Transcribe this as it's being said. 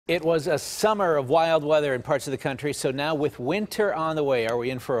It was a summer of wild weather in parts of the country, so now with winter on the way, are we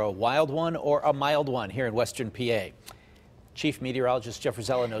in for a wild one or a mild one here in Western PA? Chief Meteorologist Jeff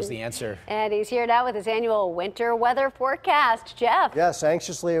Verszyla knows the answer. And he's here now with his annual winter weather forecast. Jeff. Yes,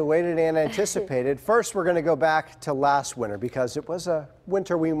 anxiously awaited and anticipated. First, we're going to go back to last winter because it was a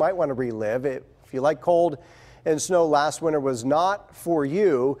winter we might want to relive. If you like cold and snow, last winter was not for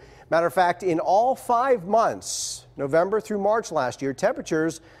you. Matter of fact, in all 5 months, November through March last year,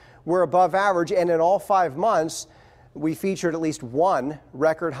 temperatures were above average, and in all 5 months, we featured at least one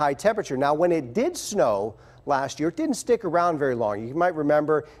record high temperature. Now, when it did snow last year, it didn't stick around very long. You might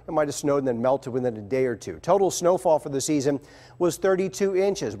remember it might have snowed and then melted within a day or two. Total snowfall for the season was 32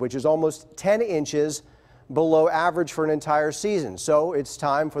 inches, which is almost 10 inches below average for an entire season. So it's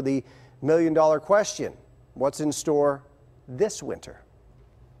time for the million-dollar question. What's in store this winter?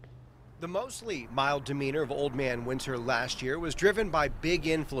 The mostly mild demeanor of Old Man Winter last year was driven by big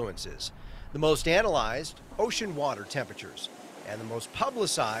influences. The most analyzed, ocean water temperatures, and the most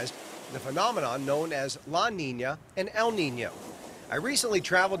publicized, the phenomenon known as La Nina and El Nino. I recently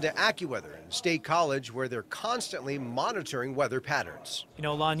traveled to AccuWeather in State College, where they're constantly monitoring weather patterns. You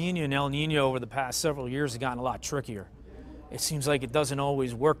know, La Nina and El Nino over the past several years have gotten a lot trickier. It seems like it doesn't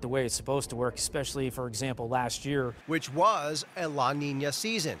always work the way it's supposed to work, especially, for example, last year. Which was a La Nina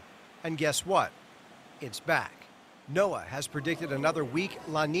season. And guess what? It's back. NOAA has predicted another weak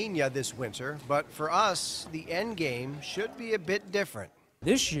La Nina this winter, but for us, the end game should be a bit different.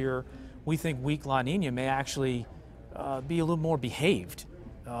 This year, we think weak La Nina may actually be a little more behaved,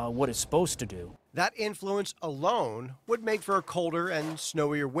 what it's supposed to do. That influence alone would make for a colder and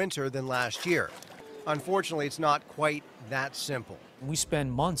snowier winter than last year. Unfortunately, it's not quite that simple. We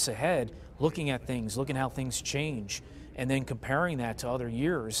spend months ahead looking at things, looking how things change, and then comparing that to other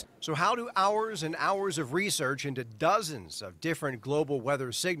years. So how do hours and hours of research into dozens of different global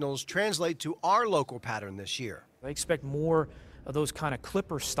weather signals translate to our local pattern this year? I expect more of those kind of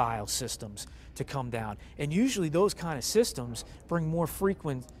clipper-style systems to come down. And usually those kind of systems bring more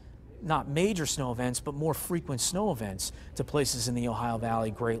frequent, not major snow events, but more frequent snow events to places in the Ohio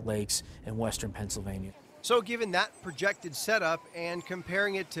Valley, Great Lakes, and western Pennsylvania. So given that projected setup and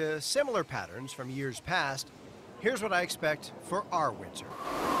comparing it to similar patterns from years past, here's what I expect for our winter.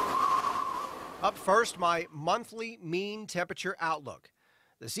 Up first, my monthly mean temperature outlook.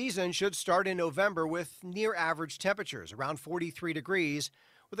 The season should start in November with near average temperatures, around 43 degrees,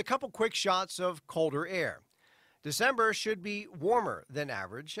 with a couple quick shots of colder air. December should be warmer than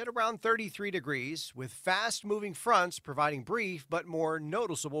average at around 33 degrees, with fast-moving fronts providing brief but more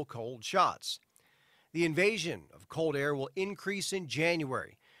noticeable cold shots. The invasion of cold air will increase in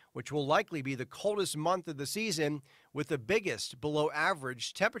January, which will likely be the coldest month of the season, with the biggest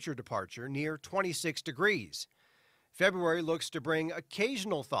below-average temperature departure near 26 degrees. February looks to bring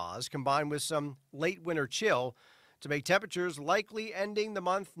occasional thaws combined with some late winter chill to make temperatures likely ending the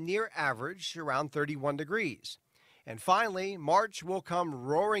month near average, around 31 degrees. And finally, March will come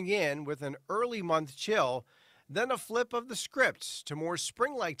roaring in with an early month chill, then a flip of the script to more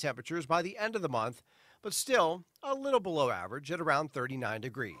spring-like temperatures by the end of the month, but still a little below average at around 39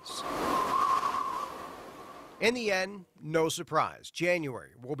 degrees. In the end, no surprise,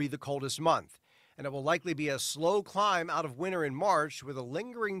 January will be the coldest month, and it will likely be a slow climb out of winter in March with a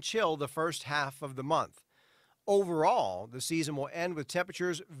lingering chill the first half of the month. Overall, the season will end with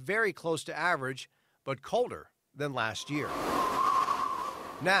temperatures very close to average, but colder than last year.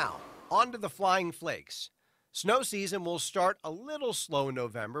 Now, on to the flying flakes. Snow season will start a little slow in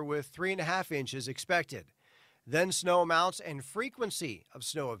November with 3.5 inches expected. Then snow amounts and frequency of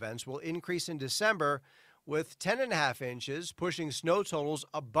snow events will increase in December with 10.5 inches, pushing snow totals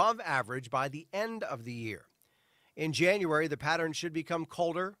above average by the end of the year. In January, the pattern should become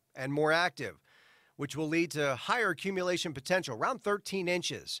colder and more active, which will lead to higher accumulation potential, around 13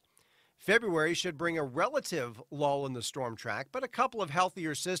 inches. February should bring a relative lull in the storm track, but a couple of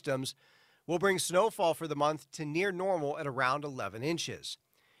healthier systems will bring snowfall for the month to near normal at around 11 inches.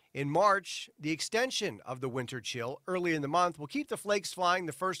 In March, the extension of the winter chill early in the month will keep the flakes flying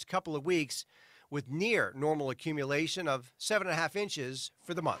the first couple of weeks, with near normal accumulation of 7.5 inches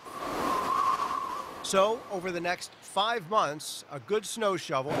for the month. So, over the next 5 months, a good snow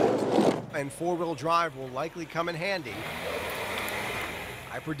shovel and four-wheel drive will likely come in handy.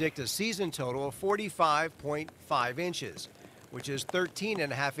 I predict a season total of 45.5 inches, which is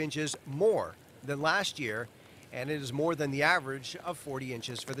 13.5 inches more than last year, and it is more than the average of 40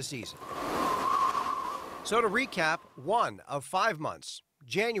 inches for the season. So to recap, 1 of 5 months,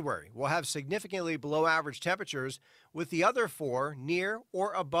 January will have significantly below average temperatures, with the other 4 near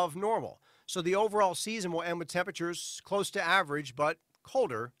or above normal. So the overall season will end with temperatures close to average but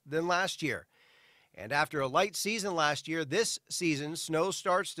colder than last year. And after a light season last year, this season, snow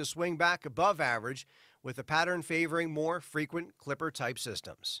starts to swing back above average, with the pattern favoring more frequent clipper-type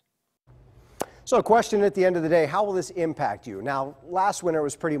systems. So a question at the end of the day, how will this impact you? Now, last winter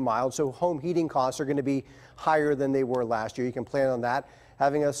was pretty mild, so home heating costs are going to be higher than they were last year. You can plan on that.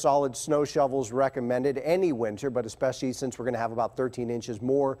 Having a solid snow shovel is recommended any winter, but especially since we're going to have about 13 inches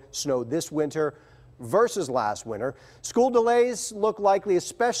more snow this winter versus last winter. School delays look likely,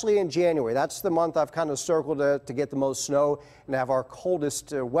 especially in January. That's the month I've kind of circled to get the most snow and have our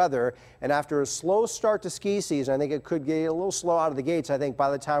coldest weather. And after a slow start to ski season, I think it could get a little slow out of the gates. I think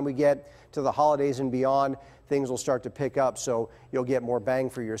by the time we get to the holidays and beyond, things will start to pick up. So you'll get more bang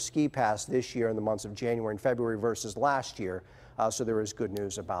for your ski pass this year in the months of January and February versus last year. So there is good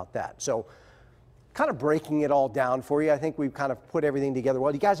news about that. So kind of breaking it all down for you. I think we've kind of put everything together.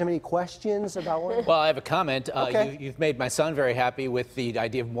 Well, do you guys have any questions about what? Well, I have a comment. Okay. You've made my son very happy with the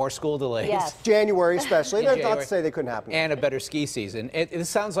idea of more school delays. Yes. January especially. That's not January. to say they couldn't happen. And a better ski season. It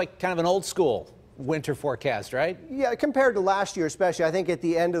sounds like kind of an old school winter forecast, right? Yeah, compared to last year especially, I think at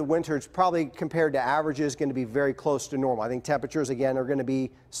the end of the winter, it's probably compared to averages going to be very close to normal. I think temperatures, again, are going to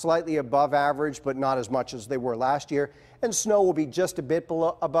be slightly above average, but not as much as they were last year. And snow will be just a bit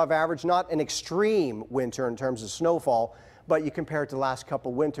above average, not an extreme winter in terms of snowfall, but you compare it to the last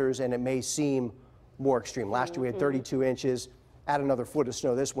couple winters and it may seem more extreme. Last year we had 32 inches. Add another foot of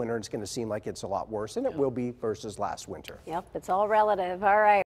snow this winter, and it's going to seem like it's a lot worse, and it will be versus last winter. Yep, it's all relative. All right.